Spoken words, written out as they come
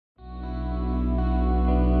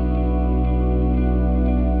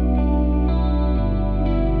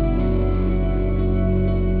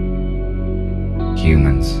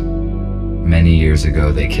Many years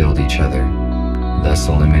ago they killed each other, thus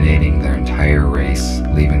eliminating their entire race,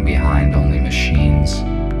 leaving behind only machines,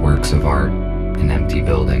 works of art, and empty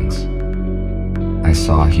buildings. I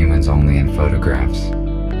saw humans only in photographs,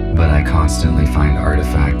 but I constantly find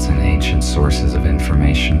artifacts and ancient sources of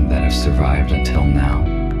information that have survived until now,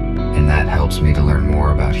 and that helps me to learn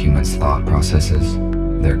more about humans' thought processes,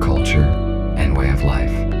 their culture, and way of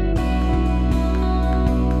life.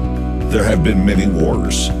 There have been many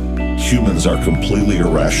wars. Humans are completely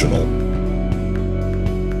irrational.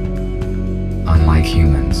 Unlike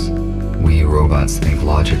humans, we robots think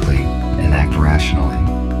logically and act rationally.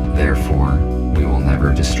 Therefore, we will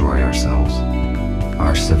never destroy ourselves.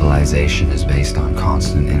 Our civilization is based on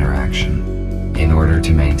constant interaction. In order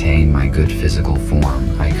to maintain my good physical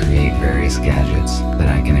form, I create various gadgets that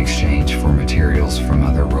I can exchange for materials from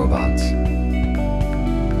other robots.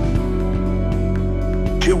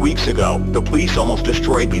 2 weeks ago, the police almost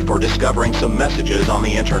destroyed me for discovering some messages on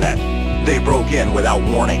the internet. They broke in without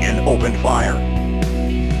warning and opened fire.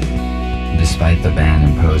 Despite the ban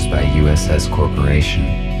imposed by USS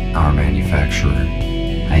Corporation, our manufacturer,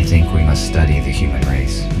 I think we must study the human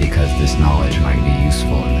race because this knowledge might be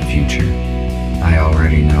useful in the future. I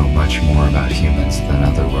already know much more about humans than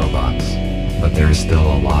other robots, but there is still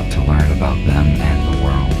a lot to learn about them and the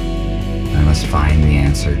world. I must find the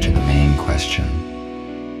answer to the main question.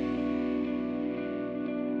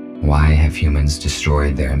 Why have humans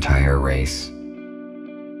destroyed their entire race?